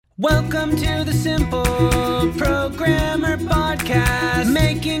Welcome to the Simple Programmer Podcast,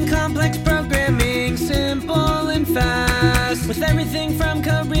 making complex programming simple and fast, with everything from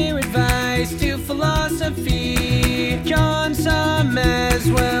career advice to philosophy. John Summers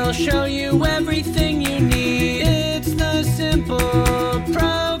will show you everything you need. It's the Simple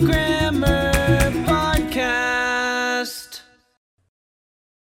Programmer Podcast.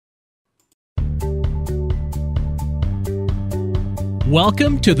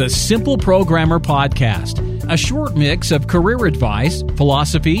 Welcome to the Simple Programmer Podcast, a short mix of career advice,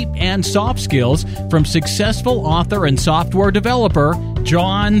 philosophy, and soft skills from successful author and software developer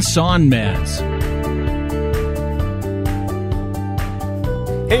John Sonmez.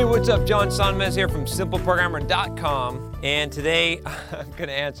 Hey, what's up? John Sonmez here from SimpleProgrammer.com, and today I'm going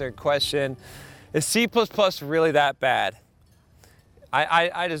to answer a question. Is C++ really that bad?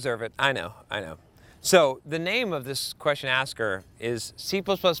 I deserve it. I know. So the name of this question asker is C++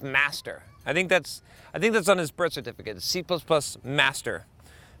 Master. I think that's on his birth certificate. C++ Master.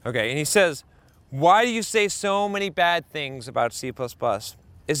 Okay, and he says, why do you say so many bad things about C++?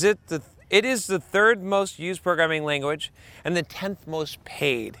 It is the third most used programming language and the 10th most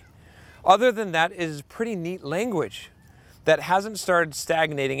paid. Other than that, it is a pretty neat language that hasn't started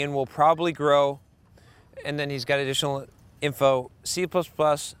stagnating and will probably grow. And then he's got additional info. C++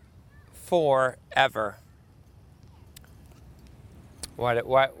 forever.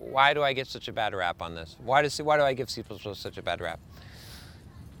 Why do I get such a bad rap on this? Why do I give C++ such a bad rap?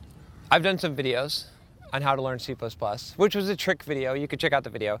 I've done some videos on how to learn C++, which was a trick video. You could check out the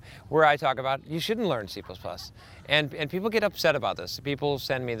video where I talk about you shouldn't learn C++. And people get upset about this. People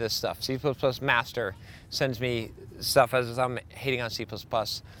send me this stuff. C++ Master sends me stuff as I'm hating on C++.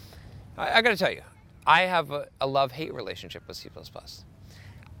 I got to tell you, I have a love-hate relationship with C++.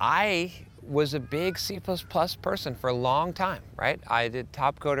 I was a big C++ person for a long time, right? I did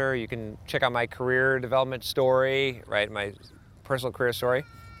Topcoder. You can check out my career development story, right? My personal career story.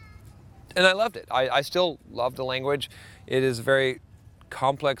 And I loved it. I still love the language. It is a very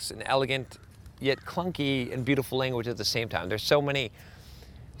complex and elegant, yet clunky and beautiful language at the same time. There's so many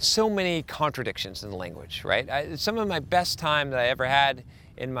contradictions in the language, right? Some of my best time that I ever had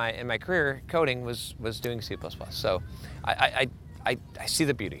in my career coding was doing C++. So I see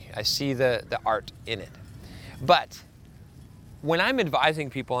the beauty. I see the art in it. But when I'm advising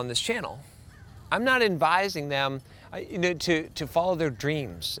people on this channel, I'm not advising them to follow their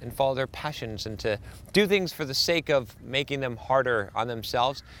dreams and follow their passions and to do things for the sake of making them harder on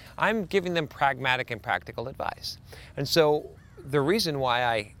themselves. I'm giving them pragmatic and practical advice. And so the reason why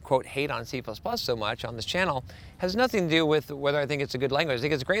I, quote, hate on C++ so much on this channel has nothing to do with whether I think it's a good language. I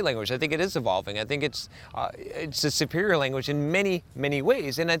think it's a great language. I think it is evolving. I think it's a superior language in many, many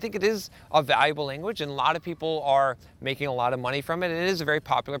ways. And I think it is a valuable language, and a lot of people are making a lot of money from it. It is a very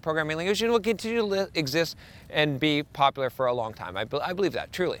popular programming language, and will continue to exist and be popular for a long time. I believe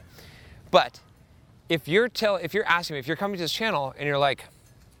that, truly. But if you're asking me, if you're coming to this channel and you're like,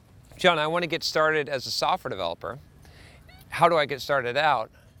 John, I want to get started as a software developer, how do I get started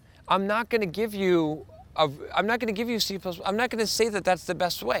out? I'm not going to give you C++. I'm not going to say that that's the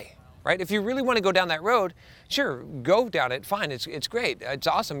best way, right? If you really want to go down that road, sure, go down it. Fine, it's great. It's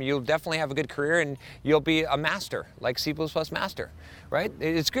awesome. You'll definitely have a good career and you'll be a master, like C++ Master, right?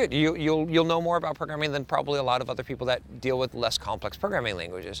 It's good. You'll know more about programming than probably a lot of other people that deal with less complex programming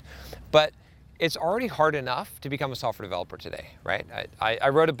languages. But it's already hard enough to become a software developer today, right? I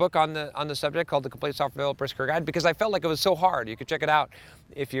wrote a book on the subject called The Complete Software Developer's Career Guide because I felt like it was so hard. You could check it out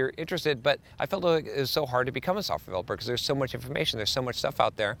if you're interested, but I felt like it was so hard to become a software developer because there's so much information, there's so much stuff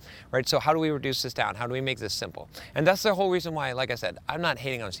out there, right? So how do we reduce this down? How do we make this simple? And that's the whole reason why, like I said, I'm not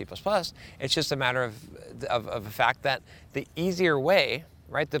hating on C++. It's just a matter of the fact that the easier way,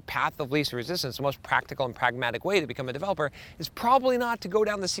 right, the path of least resistance, the most practical and pragmatic way to become a developer is probably not to go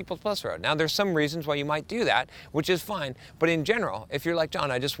down the C++ road. Now, there's some reasons why you might do that, which is fine. But in general, if you're like,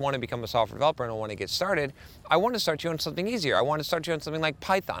 John, I just want to become a software developer and I want to get started, I want to start you on something easier. I want to start you on something like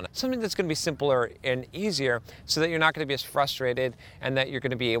Python, something that's going to be simpler and easier so that you're not going to be as frustrated and that you're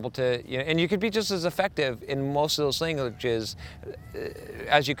going to be able to, and you could be just as effective in most of those languages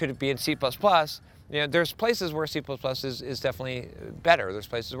as you could be in C++. There's places where C++ is definitely better. There's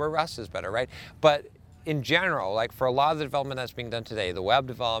places where Rust is better, right? But in general, like for a lot of the development that's being done today, the web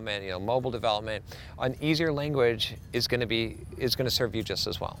development, mobile development, an easier language is going to serve you just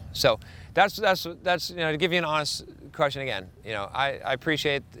as well. So that's to give you an honest question again. I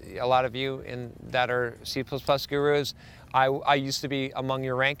appreciate a lot of you that are C++ gurus. I used to be among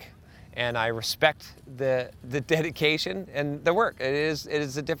your rank. And I respect the dedication and the work. It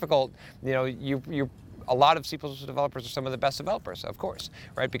is a difficult, a lot of C++ developers are some of the best developers, of course,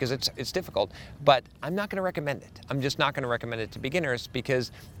 right? Because it's difficult. But I'm not going to recommend it. I'm just not going to recommend it to beginners,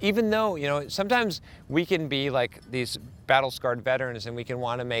 because even though, sometimes we can be like these battle-scarred veterans and we can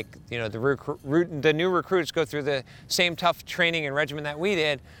want to make, the new recruits go through the same tough training and regimen that we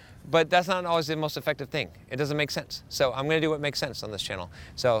did. But that's not always the most effective thing. It doesn't make sense. So I'm going to do what makes sense on this channel.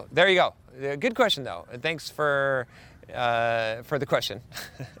 So there you go. Good question, though. Thanks for the question.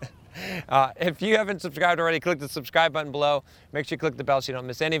 If you haven't subscribed already, click the subscribe button below. Make sure you click the bell so you don't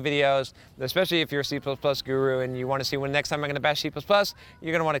miss any videos, especially if you're a C++ guru and you want to see when next time I'm going to bash C++,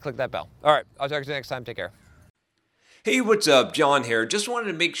 you're going to want to click that bell. All right, I'll talk to you next time. Take care. Hey, what's up? John here. Just wanted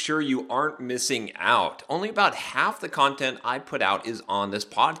to make sure you aren't missing out. Only about half the content I put out is on this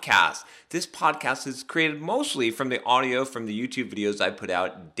podcast. This podcast is created mostly from the audio from the YouTube videos I put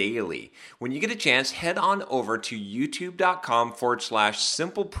out daily. When you get a chance, head on over to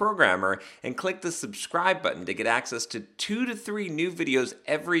youtube.com/simpleprogrammer and click the subscribe button to get access to 2 to 3 new videos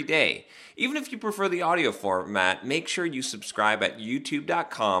every day. Even if you prefer the audio format, make sure you subscribe at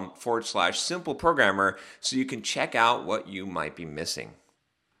youtube.com/simpleprogrammer so you can check out what you might be missing.